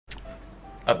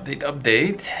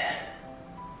Update.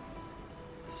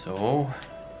 So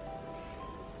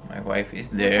my wife is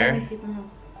there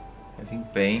having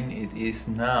pain. It is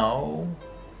now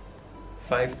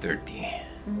 5:30.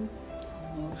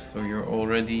 So you're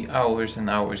already hours and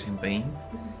hours in pain.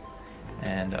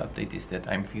 And the update is that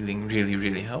I'm feeling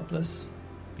really helpless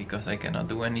because I cannot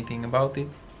do anything about it.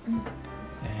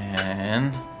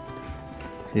 And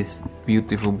this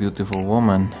beautiful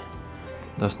woman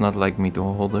does not like me to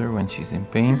hold her when she's in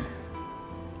pain.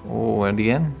 Oh, at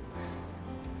the end.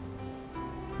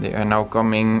 They are now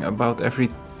coming about every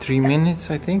 3 minutes,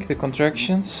 I think, the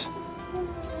contractions.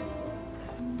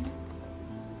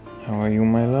 How are you,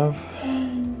 my love? I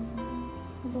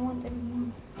don't want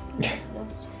anymore.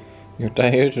 You're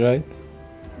tired, right?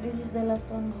 This is the last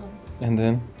one. And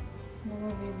then? No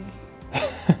more baby.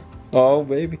 Oh,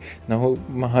 baby. No,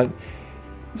 Maha.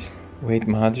 Just wait,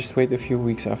 Maha. Just wait a few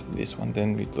weeks after this one,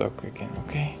 then we talk again,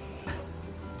 okay?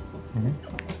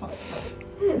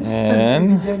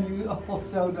 And then you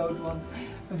also don't want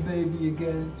a baby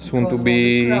again. Soon to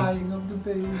be crying of the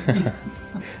baby.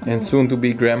 and soon to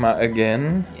be grandma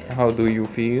again. Yes. How do you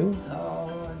feel? Oh,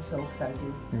 I'm so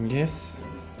excited. Yes.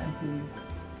 Yes, I'm feeling.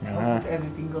 I Ah. hope that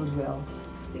everything goes well.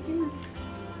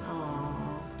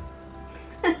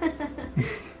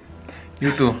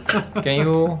 You too. Can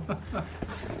you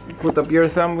put up your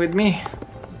thumb with me?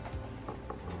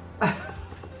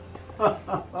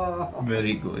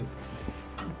 Very good.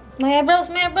 My eyebrows,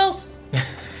 my eyebrows.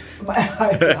 My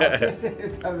eyebrows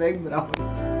is a wenkbrauw.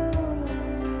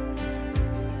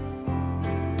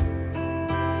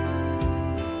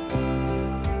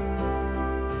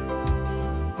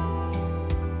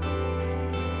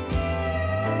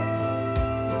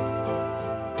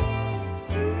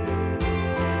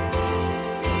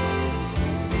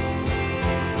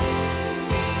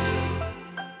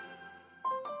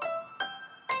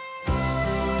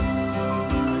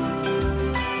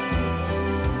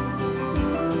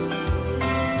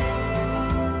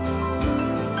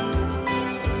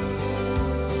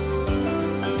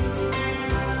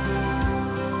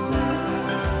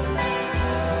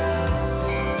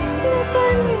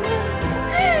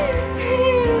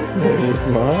 Very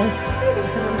smart.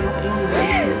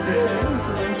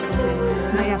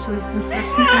 Nou ja, zo is het hem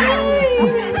straks niet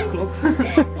meer. Dat klopt.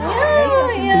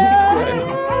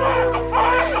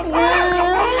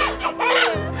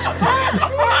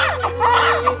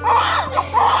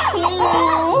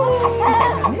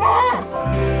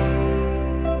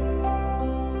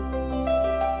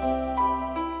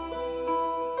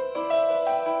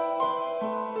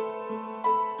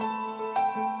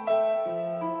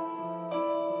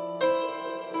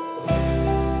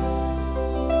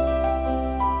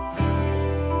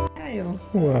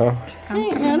 Wow.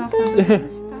 Ay, Nathan.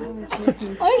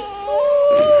 Ay,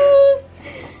 sus.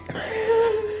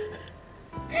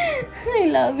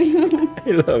 I love you.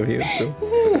 I love you too.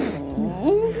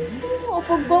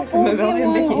 Opagpapogi Ik ben wel weer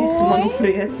een beetje mo.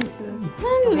 ingemanoeuvreerd.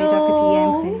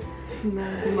 Hallo.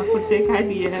 Je mag voor de zekerheid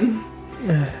die Ja,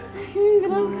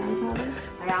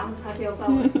 anders gaat hij ook wel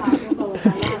op.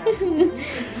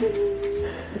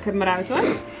 Ik heb hem eruit hoor.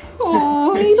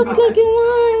 Oh, he looks like a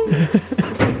mine.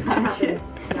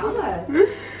 Jammer.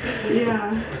 Ja.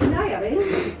 Nou ja,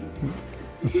 weet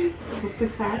je. Op de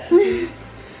gaatje.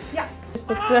 Ja. Dus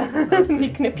dat,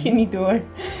 die knip je niet door.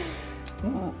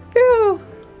 Oeh.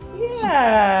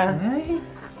 Ja.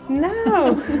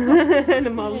 Nou.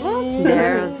 Helemaal los.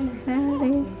 There's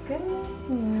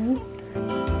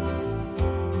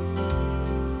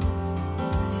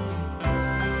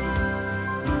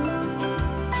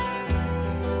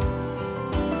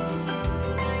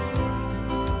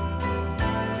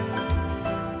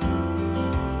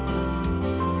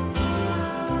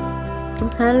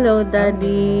Hello,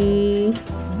 Daddy.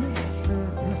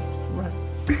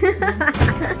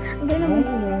 Okay, naman.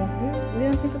 We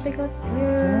don't need to take out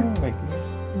your... Like this.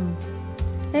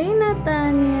 Hey,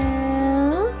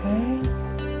 Nathaniel.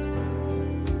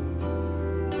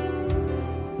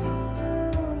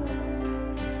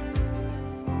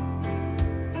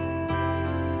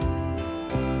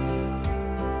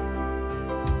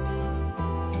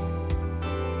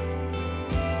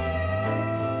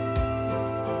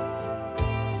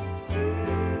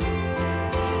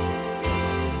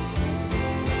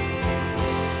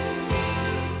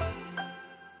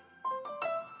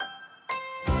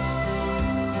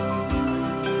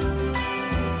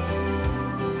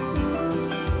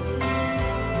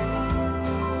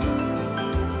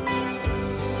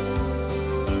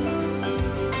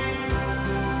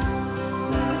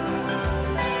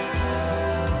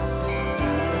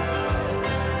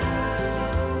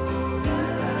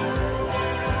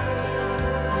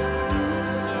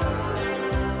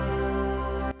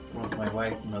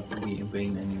 not to be in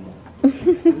pain anymore.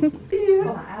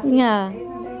 Yeah.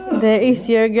 There is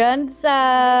your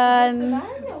grandson.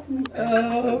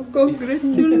 Oh,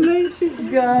 congratulations,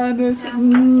 Ganet.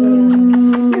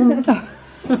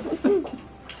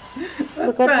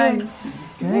 Look at him.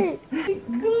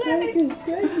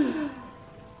 Kijk.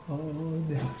 Oh,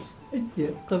 nee.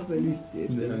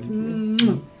 Gefeliciteerd.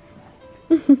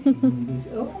 Dus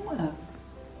oma.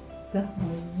 Dag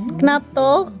maar. Knap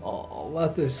toch? Oh,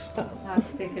 wat een schat.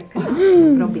 Hartstikke knap.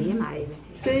 Probeer maar even.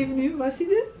 7 uur was hij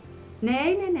er?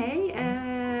 Nee,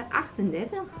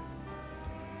 38.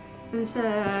 Dus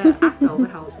 8 over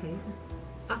half 7.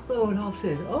 8 over half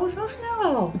 7. Oh, zo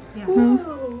snel al. Ja. Wow.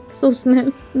 Zo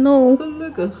snel. No.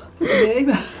 Gelukkig. Nee,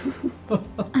 maar...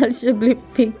 Alsjeblieft,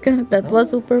 Vika. That was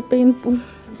super painful.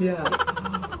 Ja.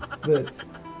 But,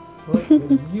 what a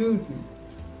beauty.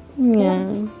 Ja.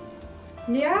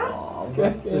 Ja? Oh,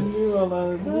 Kijk, en nu al aan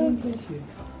het doen.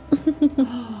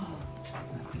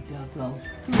 Dat al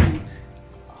goed.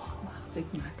 Oh, wacht, ik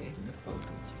maak even een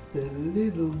fotootje. The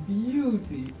little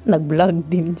beauty. Nag-vlog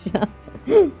din siya.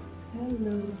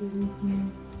 Hallo, baby.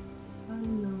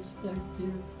 Hallo, schatje.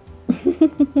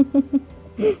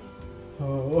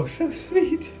 Oh, zo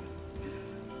sweet.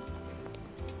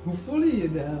 Hoe voel je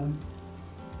je dan?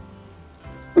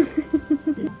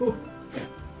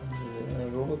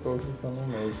 Een rollercoaster van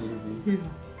emotie. Ja.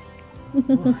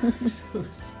 Oh, zo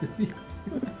sweet.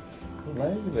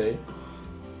 Gelijk mee.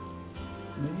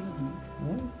 Nee, nog niet.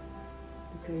 Nee?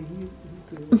 Oké, hier.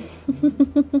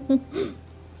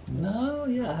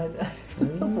 Nou ja,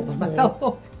 volgens mij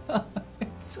wel.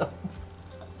 Zo.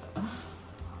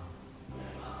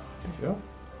 Ja.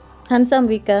 Handsome,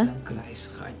 Vika. Een klein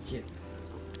schatje.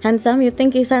 Handsome? You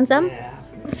think he's handsome? Ja.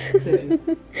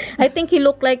 I think he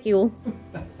look like you.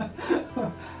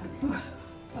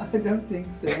 I don't think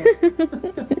so.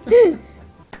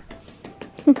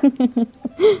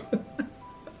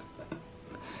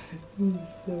 He's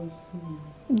so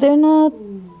sweet. They're not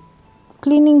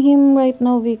cleaning him right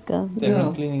now, Vika. They're Ja.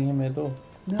 not cleaning him at all.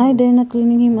 Ay, they're not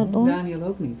cleaning him at all. Daniel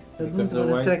ook niet. Dat doen Because ze wel,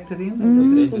 the dat white- trekt erin. Mm. Dat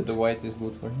They is say goed. that the white is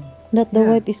good for him. That the Yeah.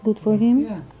 white is good for him.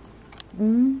 Yeah,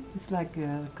 Mm. it's like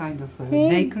a kind of a Hey.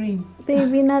 day cream.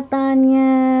 Baby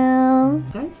Nathaniel.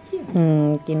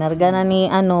 Schatje. Kinarga na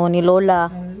ni Lola.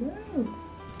 Hallo.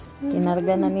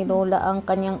 Kinarga na ni Lola ang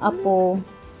kanyang apo.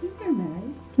 Zie je mij?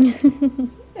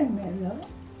 Zie je mij wel?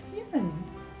 Ja.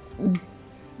 Mm.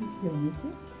 Jongetje.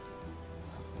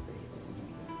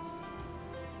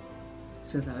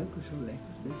 Ze ruiken zo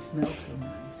lekker. They smell so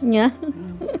nice. Yeah.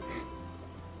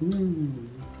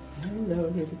 Hello,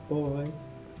 little boy.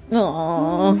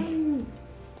 Oh,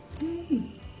 Hey,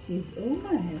 is oma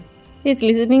hè? he's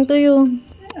listening to you.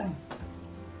 Ja,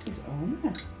 is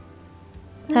oma.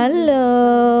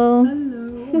 Hello.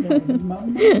 Hallo, nee,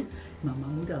 mama. Mama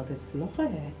moet altijd vloggen,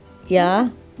 hè?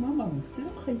 Ja. Mama moet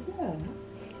vloggen, ja.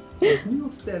 Ze is nu al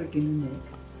sterk in de nek.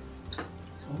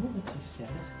 Oh, wat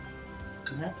gezellig.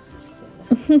 Wat gezellig.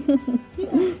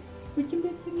 Ja, moet je een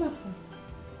beetje lachen.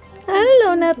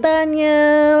 Hello,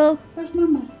 Nathaniel. Waar is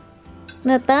mama?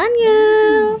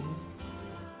 Nathaniel.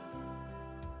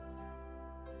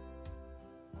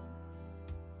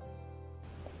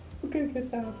 Oké,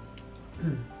 gedaan.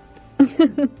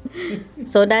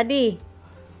 So, Daddy.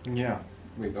 Yeah.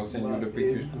 Wait, I'll send you the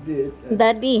pictures too.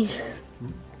 Daddy.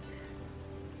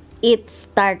 It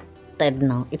started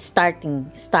now. It's starting.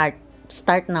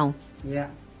 Start now. Ja.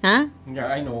 Huh?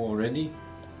 Yeah, I know already.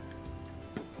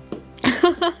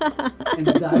 En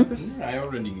de diapers? I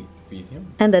already feed him.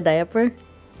 And the diaper.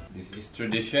 This is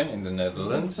tradition in the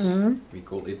Netherlands. Mhm. We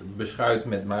call it beschuit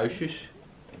met muisjes.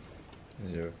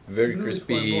 It's a very Good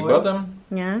crispy for boy. bottom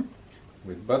Yeah.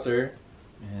 with butter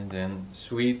and then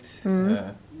sweet,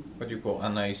 what you call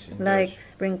anise in Like Dutch.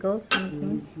 sprinkles.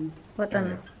 Something. What Oh, an?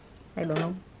 yeah. I don't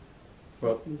know.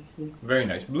 Well, very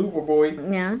nice. Blue for boy,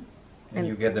 Yeah. and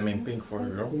you get them in pink for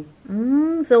girl.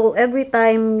 So every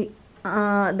time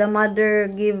the mother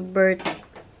give birth,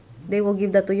 they will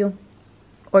give that to you,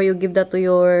 or you give that to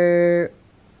your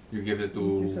You give it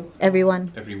to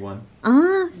everyone. everyone.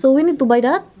 Ah, so we need to buy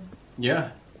that?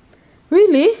 Yeah,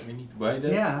 Really? we need to buy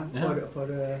that. Ja, Yeah. voor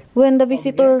de... When the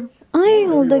visitor, ay,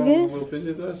 all the Everyone guests. will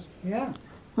visit us. Ja.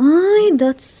 Ay,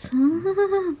 that's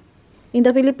in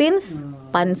the Philippines.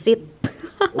 Pansit.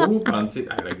 Oh, pancit.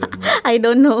 I like that more. I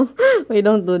don't know. We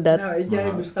don't do that. Nou, eet jij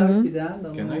een beschuitje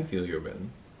dan? Can I feel your belly?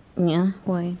 Yeah.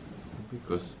 Why?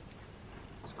 Because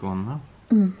it's gone now.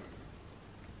 Mm.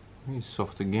 It's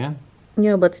soft again.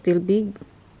 Yeah, but still big.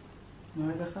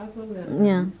 Maar dat gaat wel weg.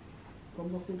 Yeah.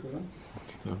 Komt wel goed hoor.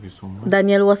 Love you so much.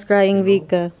 Daniel was crying,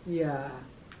 Vika. Ja.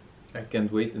 I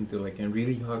can't wait until I can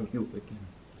really hug you again.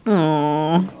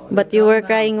 Oh, but you were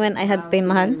crying when I had pain,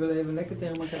 mahal. We wil even lekker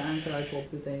tegen elkaar aankruipen op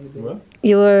dit ene bed. What?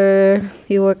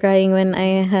 You were crying when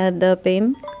I had the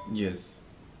pain. Yes,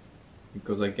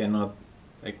 because I cannot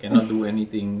do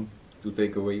anything to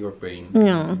take away your pain.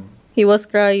 Yeah, he was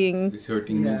crying. It's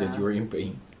hurting me that Yeah. you're in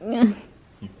pain. Yeah.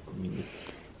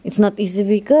 It's not easy,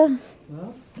 Vika.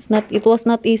 Well, It was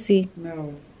not easy.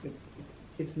 no,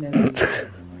 it's never easy.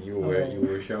 You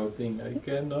were shouting, I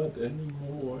cannot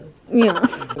anymore. Yeah.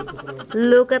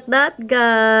 Look at that,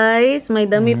 guys. May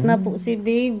damit na po si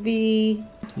baby.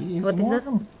 He is What is that?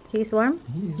 warm. He's warm?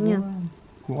 He is Yeah. warm.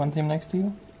 You want him next to you?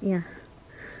 Yeah.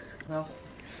 Well,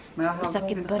 maar hou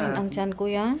Masakit in de pa rin ang gaten. tiyan ko,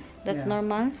 ya. That's Yeah.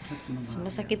 normal. Dat is normaal.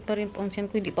 Masakit pa rin po ang tiyan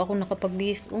ko. Hindi pa ako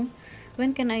nakapagbihis. Oh.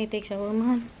 When can I take shower,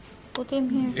 mahal? Put him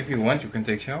here. If you want, you can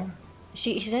take shower.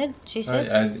 She said?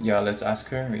 Yeah, let's ask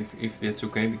her if that's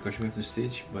okay because you have the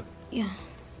stitch. But Yeah.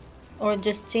 Or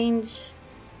just change.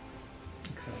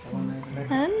 Ik zal gewoon even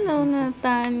lekker. Hello,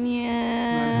 Natanya.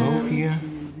 Move here.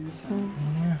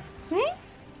 Hey?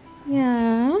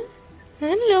 Yeah.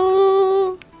 Hello.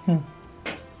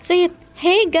 Say it.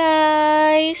 Hey,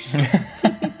 guys.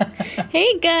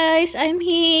 Hey, guys. I'm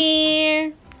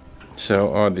here.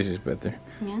 So, oh, this is better.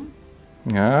 Yeah.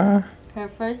 Yeah. Her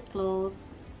first clothes.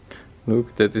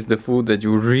 Look, that is the food that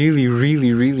you really,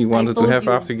 really, really wanted to told have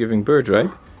you. after giving birth,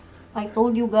 right? I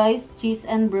told you guys, cheese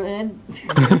and bread.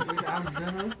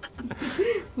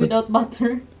 Without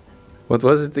butter. What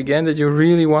was it again that you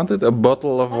really wanted? A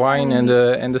bottle of wine and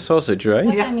the sausage, What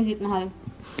right? time is it, mahal?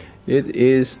 It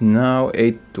is now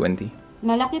 8:20.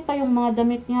 Malaki pa yung mga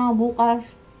damit niya.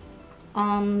 Bukas,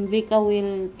 Vika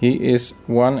will, He is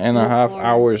 1.5 for-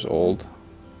 hours old.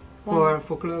 For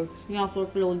clothes. yeah, for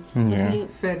clothes. Yeah. Kasi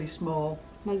Very small.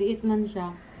 maliit man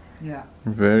siya. Yeah.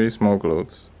 Very small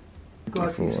clothes.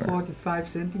 Because he's 44. 45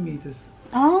 centimeters.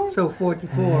 Oh, So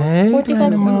 44. Hey, 45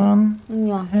 kleine man.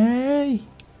 yeah. Hey.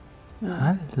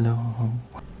 Hallo.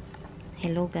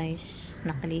 Hello guys,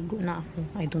 nakaligo na ako.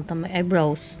 I don't have my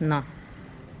eyebrows na.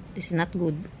 This is not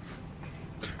good.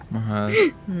 Mahal,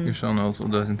 your son also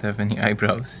doesn't have any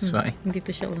eyebrows. It's fine. Dito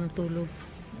siya natulog.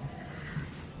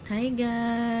 Hi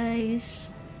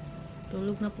guys.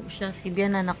 Tulog na po siya. Si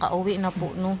Biana nakauwi na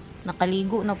po, no.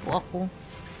 Nakaligo na po ako.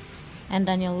 And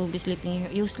Daniel will be sleeping here.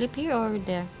 You sleep here or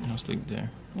there? I'll sleep there.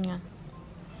 Yeah.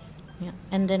 Yeah.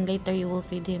 And then later you will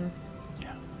feed him.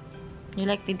 Yeah. You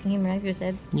like feeding him, right? You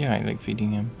said? Yeah, I like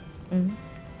feeding him.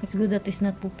 It's good that he's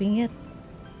not pooping yet.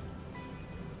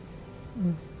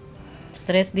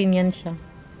 Stress din yan siya.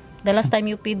 The last time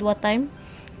you feed, what time?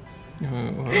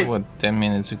 What, 10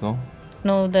 minutes ago?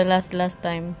 No, the last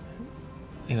time.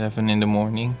 11 in the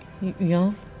morning.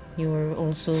 Yeah. You were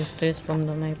also stressed from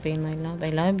my pain, my love. I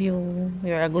love you.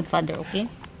 You're a good father, okay?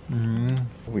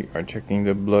 We are checking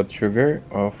the blood sugar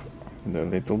of the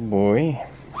little boy.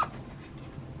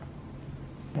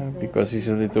 Because he's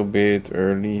a little bit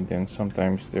early, then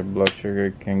sometimes their blood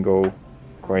sugar can go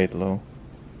quite low.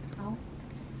 Ow.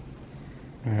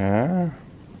 Yeah.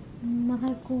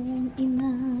 Mahal kong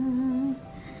ina.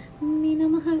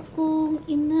 Minamahal kong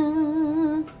ina.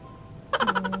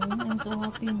 Oh, I'm so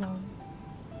happy now.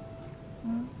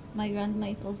 My grandma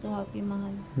is also happy,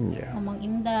 mahal. Yeah. Mamang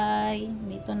Inday,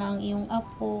 dito na ang iyong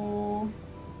apo.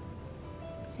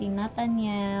 Si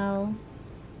Nathaniel.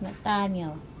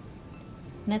 Nathaniel.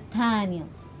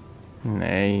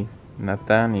 Nee,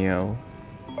 Nathaniel.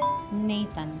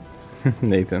 Nathan.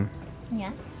 Nathan.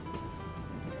 Yeah.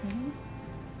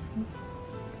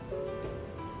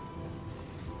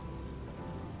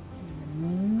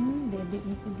 Baby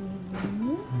is a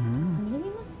baby. Ang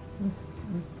galing mo.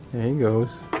 There he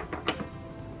goes.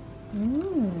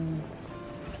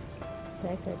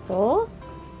 Like ito.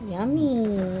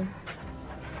 Yummy.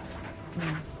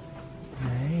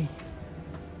 Hey.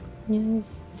 Yes.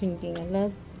 Drinking a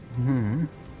lot.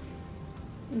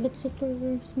 But super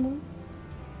small.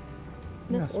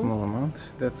 Yeah, That's all. small amounts.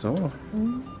 That's all.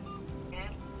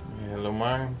 Hello,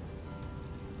 Mom.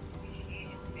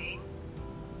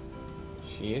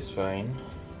 She is fine.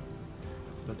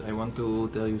 But I want to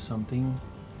tell you something.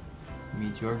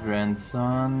 Meet your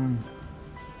grandson.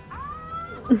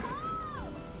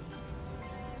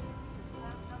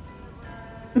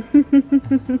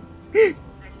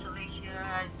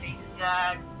 Congratulations, thanks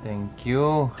God. Thank you.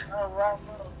 Oh, wow.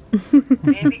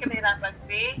 Baby ka nahirapan,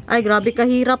 babe? Ay, grabe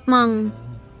kahirap, mang.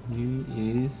 He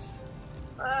is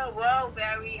Oh, wow,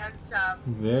 very handsome.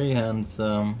 very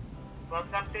handsome.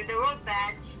 Welcome to the road,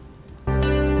 Dutch.